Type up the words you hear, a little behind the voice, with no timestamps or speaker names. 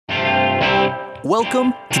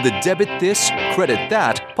Welcome to the Debit This, Credit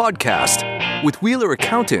That podcast with Wheeler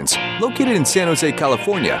Accountants located in San Jose,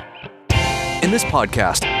 California. In this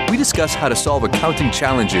podcast, we discuss how to solve accounting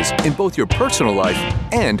challenges in both your personal life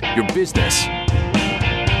and your business.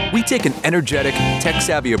 We take an energetic,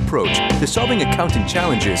 tech-savvy approach to solving accounting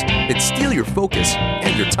challenges that steal your focus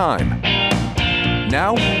and your time.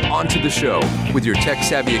 Now, on to the show with your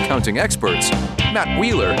tech-savvy accounting experts, Matt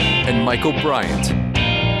Wheeler and Michael Bryant.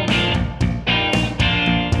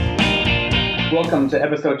 Welcome to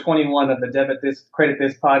episode 21 of the Debit This, Credit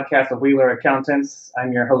This podcast of Wheeler Accountants.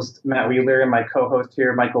 I'm your host, Matt Wheeler, and my co-host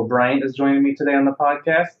here, Michael Bryant, is joining me today on the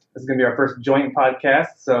podcast. This is going to be our first joint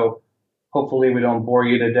podcast, so hopefully we don't bore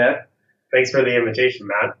you to death. Thanks for the invitation,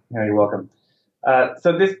 Matt. Yeah, you're welcome.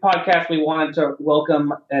 So this podcast, we wanted to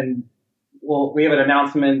welcome, and we have an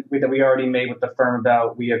announcement that we already made with the firm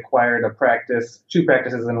about we acquired two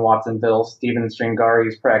practices in Watsonville, Stephen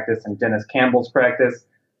Stringari's practice and Dennis Campbell's practice.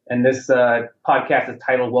 And this podcast is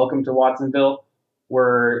titled Welcome to Watsonville.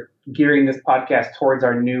 We're gearing this podcast towards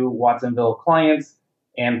our new Watsonville clients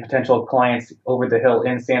and potential clients over the hill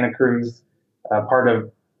in Santa Cruz. Part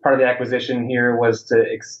of the acquisition here was to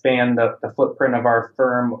expand the footprint of our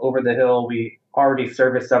firm over the hill. We already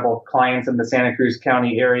service several clients in the Santa Cruz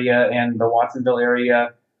County area and the Watsonville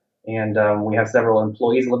area. And we have several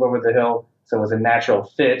employees live over the hill. So it was a natural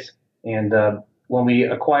fit. And when we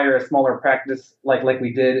acquire a smaller practice like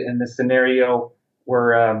we did in this scenario,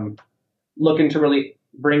 we're looking to really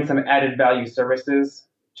bring some added value services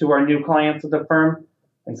to our new clients of the firm.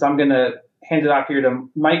 And so I'm going to hand it off here to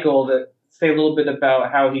Michael to say a little bit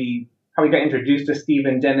about how he got introduced to Steve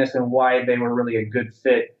and Dennis and why they were really a good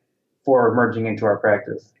fit for merging into our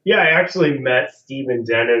practice. Yeah, I actually met Steve and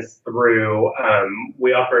Dennis through,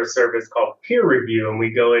 we offer a service called peer review, and we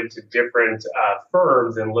go into different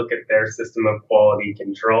firms and look at their system of quality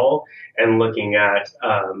control and looking at,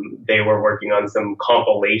 they were working on some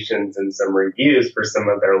compilations and some reviews for some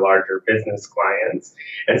of their larger business clients.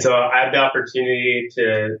 And so I had the opportunity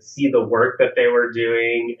to see the work that they were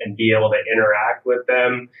doing and be able to interact with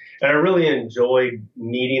them. And I really enjoyed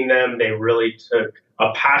meeting them. They really took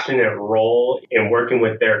a passionate role in working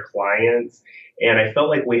with their clients. And I felt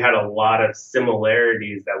like we had a lot of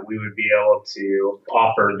similarities that we would be able to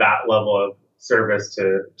offer that level of service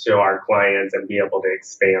to our clients and be able to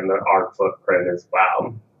expand our footprint as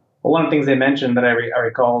well. Well, one of the things they mentioned that I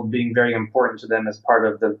recall being very important to them as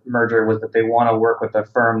part of the merger was that they want to work with a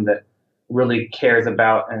firm that really cares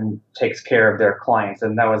about and takes care of their clients.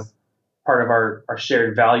 And that was part of our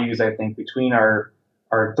shared values, I think, between our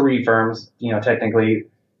three firms, technically,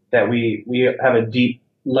 that we have a deep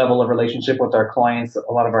level of relationship with our clients.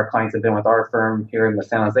 A lot of our clients have been with our firm here in the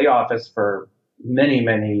San Jose office for many,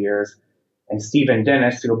 many years. And Steve and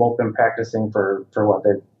Dennis, who have both been practicing for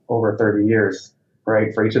they've over 30 years,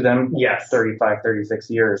 right? For each of them? Yes. 35, 36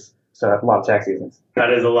 years. So that's a lot of tax seasons.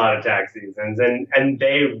 That is a lot of tax seasons. And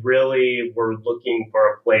they really were looking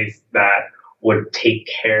for a place that would take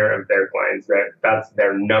care of their clients. That's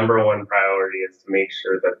their number one priority, is to make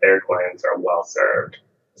sure that their clients are well served.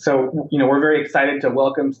 So, we're very excited to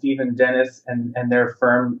welcome Steve and Dennis and their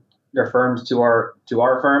firms to our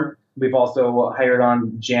firm. We've also hired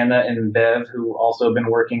on Jana and Bev, who also have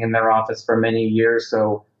been working in their office for many years.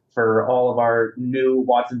 So for all of our new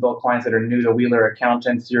Watsonville clients that are new to Wheeler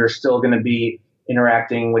Accountants, you're still going to be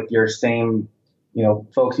interacting with your same,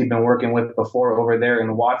 folks you've been working with before over there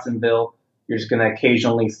in Watsonville. You're just going to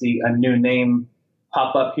occasionally see a new name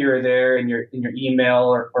pop up here or there in your email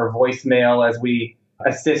or voicemail as we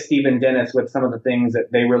assist Steve and Dennis with some of the things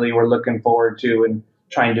that they really were looking forward to and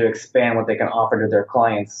trying to expand what they can offer to their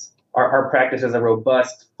clients. Our practice is a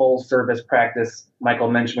robust, full-service practice.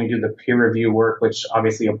 Michael mentioned we do the peer review work, which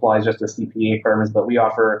obviously applies just to CPA firms, but we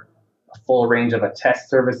offer a full range of attest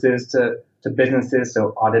services to businesses, so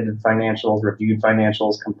audited financials, reviewed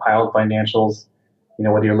financials, compiled financials.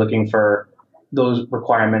 Whether you're looking for those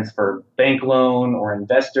requirements for bank loan or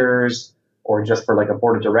investors or just for like a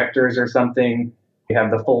board of directors or something. We have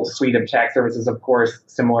the full suite of tax services, of course,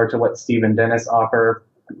 similar to what Steve and Dennis offer.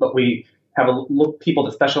 But we have people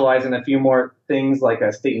that specialize in a few more things like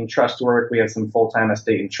estate and trust work. We have some full-time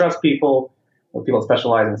estate and trust people. People that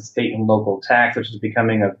specialize in state and local tax, which is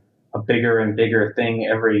becoming a bigger and bigger thing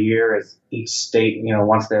every year as each state,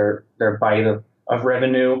 wants their bite of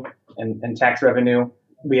revenue and tax revenue.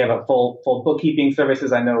 We have a full bookkeeping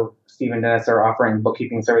services. I know Steve and Dennis are offering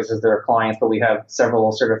bookkeeping services to their clients, but we have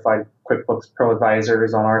several certified QuickBooks Pro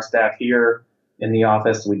advisors on our staff here in the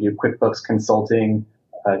office. We do QuickBooks consulting,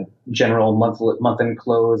 general month-end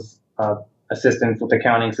close, assistance with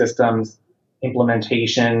accounting systems,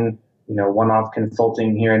 implementation. one-off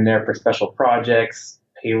consulting here and there for special projects,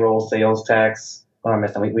 payroll, sales tax. What am I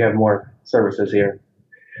missing? We have more services here.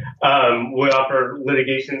 We offer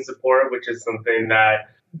litigation support, which is something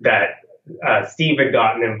that Steve had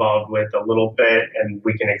gotten involved with a little bit, and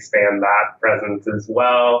we can expand that presence as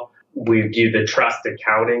well. We do the trust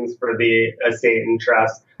accountings for the estate and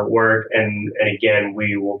trust work, and again,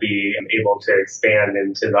 we will be able to expand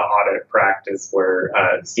into the audit practice where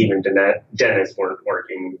Steve and Dennis weren't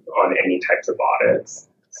working on any types of audits.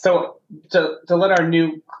 So to let our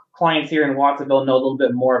new clients here in Watsonville know a little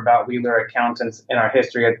bit more about Wheeler Accountants and our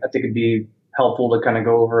history, I think it'd be helpful to kind of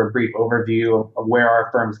go over a brief overview of where our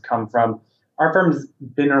firms come from. Our firm's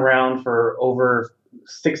been around for over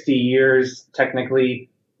 60 years, technically,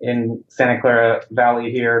 in Santa Clara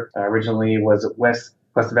Valley here. Originally was West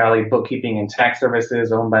Valley Bookkeeping and Tax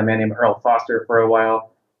Services, owned by a man named Earl Foster for a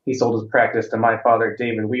while. He sold his practice to my father,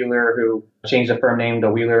 David Wheeler, who changed the firm name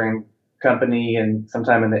to Wheeler and Company in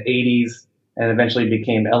sometime in the 80s, and eventually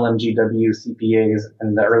became LMGW CPAs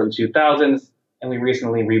in the early 2000s. And we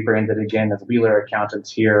recently rebranded again as Wheeler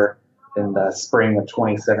Accountants here in the spring of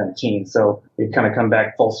 2017. So we've kind of come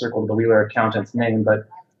back full circle to the Wheeler Accountants name, but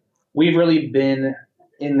we've really been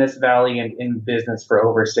in this valley and in business for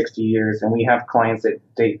over 60 years, and we have clients that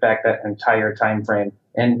date back that entire time frame.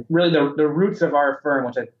 And really the roots of our firm,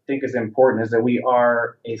 which I think is important, is that we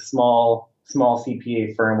are a small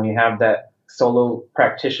CPA firm. We have that solo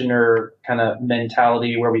practitioner kind of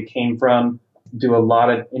mentality where we came from, do a lot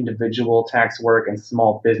of individual tax work and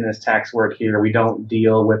small business tax work here. We don't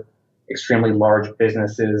deal with extremely large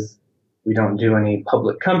businesses. We don't do any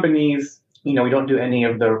public companies. We don't do any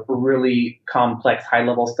of the really complex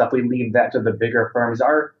high-level stuff. We leave that to the bigger firms.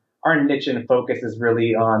 Our niche and focus is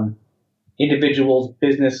really on individuals,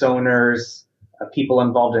 business owners, people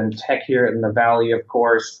involved in tech here in the Valley, of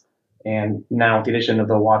course. And now with the addition of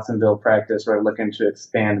the Watsonville practice, we're looking to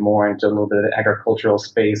expand more into a little bit of the agricultural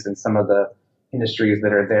space and some of the industries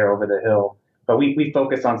that are there over the hill. But we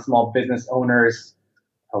focus on small business owners.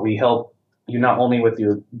 We help you not only with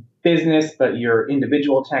your business, but your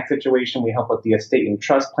individual tax situation. We help with the estate and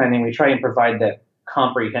trust planning. We try and provide that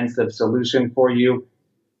comprehensive solution for you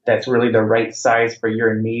that's really the right size for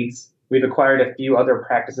your needs. We've acquired a few other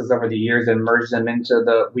practices over the years and merged them into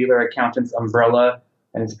the Wheeler Accountants umbrella,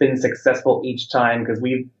 and it's been successful each time because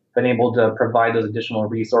we've been able to provide those additional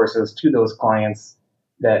resources to those clients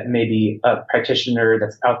that maybe a practitioner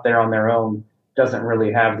that's out there on their own doesn't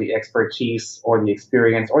really have the expertise or the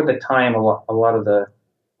experience or the time. A lot of the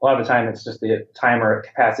time it's just the time or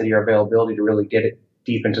capacity or availability to really get it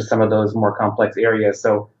deep into some of those more complex areas.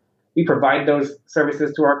 So we provide those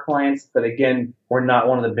services to our clients, but again, we're not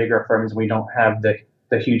one of the bigger firms. We don't have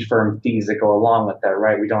the huge firm fees that go along with that,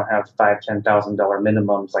 right? We don't have $5,000, $10,000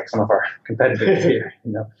 minimums like some of our competitors here,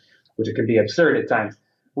 which it could be absurd at times.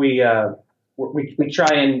 We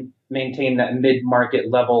try and maintain that mid-market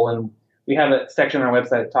level, and we have a section on our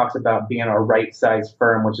website that talks about being a right-sized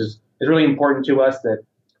firm, which is really important to us, that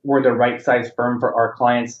we're the right-sized firm for our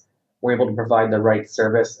clients. We're able to provide the right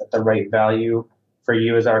service at the right value for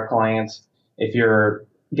you as our clients. If you're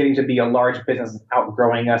getting to be a large business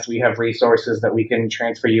outgrowing us, we have resources that we can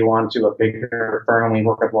transfer you on to a bigger firm. We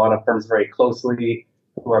work with a lot of firms very closely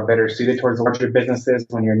who are better suited towards larger businesses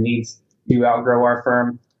when your needs do outgrow our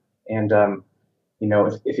firm. And,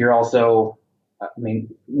 if you're also,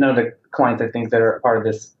 none of the clients I think that are part of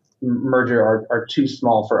this merger are too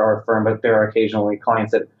small for our firm, but there are occasionally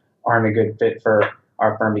clients that aren't a good fit for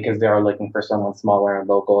our firm because they are looking for someone smaller and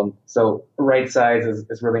local. And so right size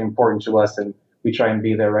is really important to us, and we try and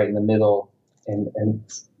be there right in the middle and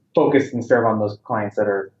focus and serve on those clients that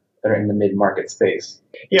are in the mid-market space.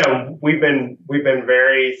 Yeah, we've been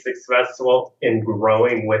very successful in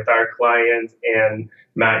growing with our clients, and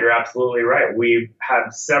Matt, you're absolutely right. We've had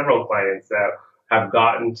several clients that have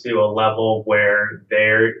gotten to a level where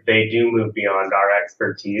they do move beyond our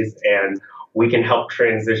expertise, and we can help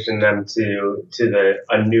transition them to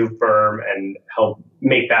a new firm and help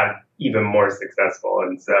make that even more successful.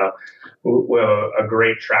 And so we have a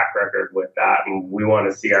great track record with that, and we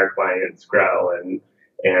want to see our clients grow,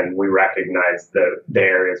 and we recognize the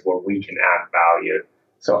areas where we can add value.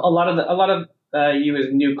 So a lot of you as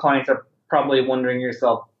new clients are probably wondering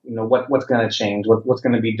yourself, what's going to change, what's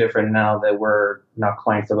going to be different now that we're now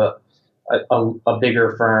clients of a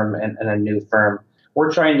bigger firm and a new firm.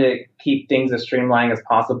 We're trying to keep things as streamlined as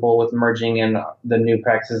possible with merging in the new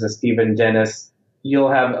practices of Steve and Dennis.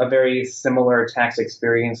 You'll have a very similar tax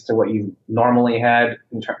experience to what you normally had.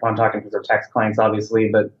 I'm talking to our tax clients, obviously,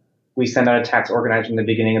 but we send out a tax organizer in the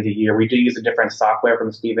beginning of the year. We do use a different software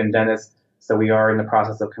from Steve and Dennis, So we are in the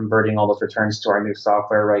process of converting all those returns to our new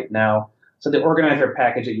software right now. So the organizer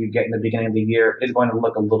package that you get in the beginning of the year is going to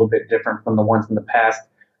look a little bit different from the ones in the past.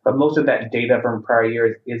 But most of that data from prior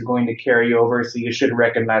years is going to carry over. So you should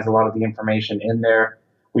recognize a lot of the information in there.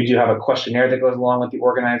 We do have a questionnaire that goes along with the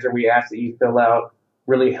organizer we ask that you fill out.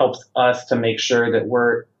 Really helps us to make sure that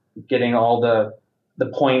we're getting all the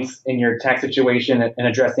points in your tax situation and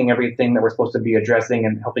addressing everything that we're supposed to be addressing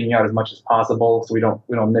and helping you out as much as possible, so we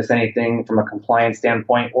don't miss anything from a compliance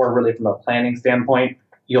standpoint or really from a planning standpoint.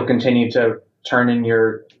 You'll continue to turn in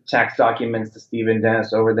your tax documents to Steve and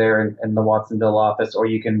Dennis over there in the Watsonville office, or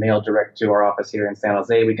you can mail direct to our office here in San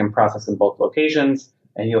Jose. We can process in both locations,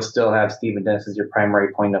 and you'll still have Steve and Dennis as your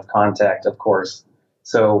primary point of contact, of course.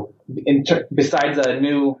 So besides a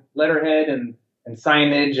new letterhead and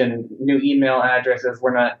signage and new email addresses,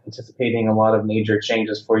 we're not anticipating a lot of major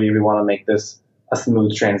changes for you. We want to make this a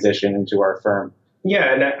smooth transition into our firm.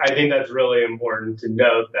 Yeah, and I think that's really important to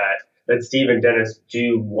note that Steve and Dennis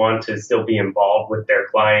do want to still be involved with their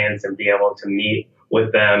clients and be able to meet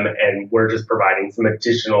with them. And we're just providing some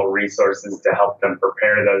additional resources to help them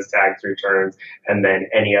prepare those tax returns and then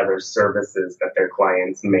any other services that their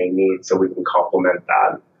clients may need, so we can complement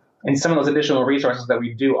that. And some of those additional resources that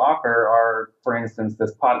we do offer are, for instance,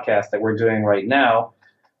 this podcast that we're doing right now.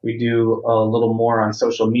 We do a little more on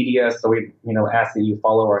social media. So we, ask that you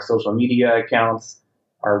follow our social media accounts,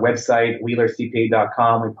 our website,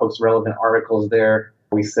 wheelercpa.com. We post relevant articles there.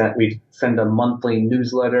 We send a monthly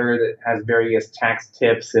newsletter that has various tax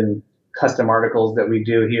tips and custom articles that we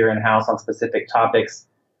do here in-house on specific topics.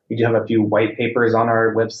 We do have a few white papers on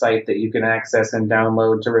our website that you can access and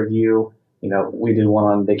download to review. We do one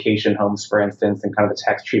on vacation homes, for instance, and kind of the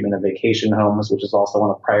tax treatment of vacation homes, which is also on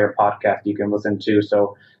a prior podcast you can listen to.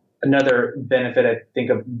 So another benefit, I think,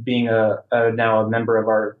 of being now a member of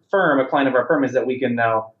our firm, a client of our firm, is that you can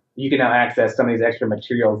now access some of these extra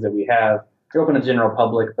materials that we have. They're open to the general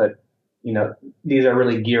public, but these are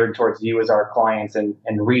really geared towards you as our clients and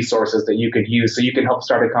resources that you could use. So you can help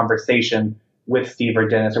start a conversation with Steve or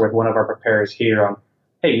Dennis or with one of our preparers here on,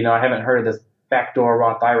 hey, I haven't heard of this backdoor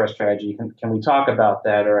Roth IRA strategy. Can we talk about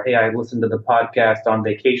that? Or, hey, I listened to the podcast on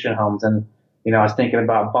vacation homes and, I was thinking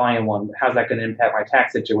about buying one. How's that going to impact my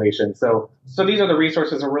tax situation? So these are the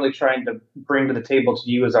resources we're really trying to bring to the table to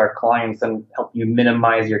you as our clients and help you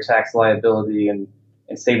minimize your tax liability and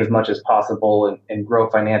save as much as possible and grow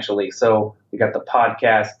financially. So we got the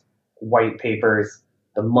podcast, white papers,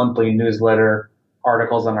 the monthly newsletter,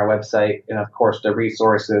 articles on our website, and of course the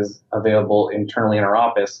resources available internally in our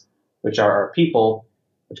office, which are our people,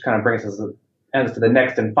 which kind of brings us to the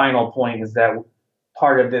next and final point, is that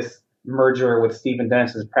part of this merger with Steve and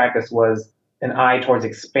Dennis's practice was an eye towards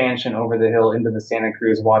expansion over the hill into the Santa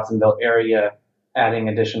Cruz, Watsonville area, adding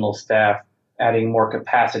additional staff, adding more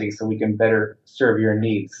capacity so we can better serve your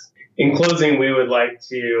needs. In closing, we would like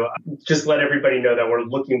to just let everybody know that we're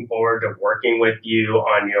looking forward to working with you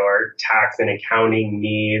on your tax and accounting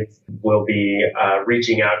needs. We'll be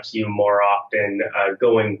reaching out to you more often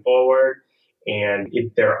going forward. And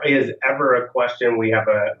if there is ever a question, we have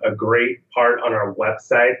a great part on our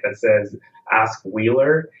website that says Ask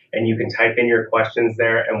Wheeler, and you can type in your questions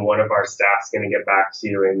there, and one of our staff's going to get back to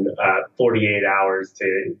you in 48 hours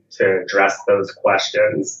to address those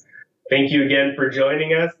questions. Thank you again for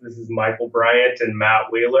joining us. This is Michael Bryant and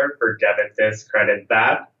Matt Wheeler for Debit This, Credit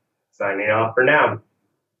That. Signing off for now.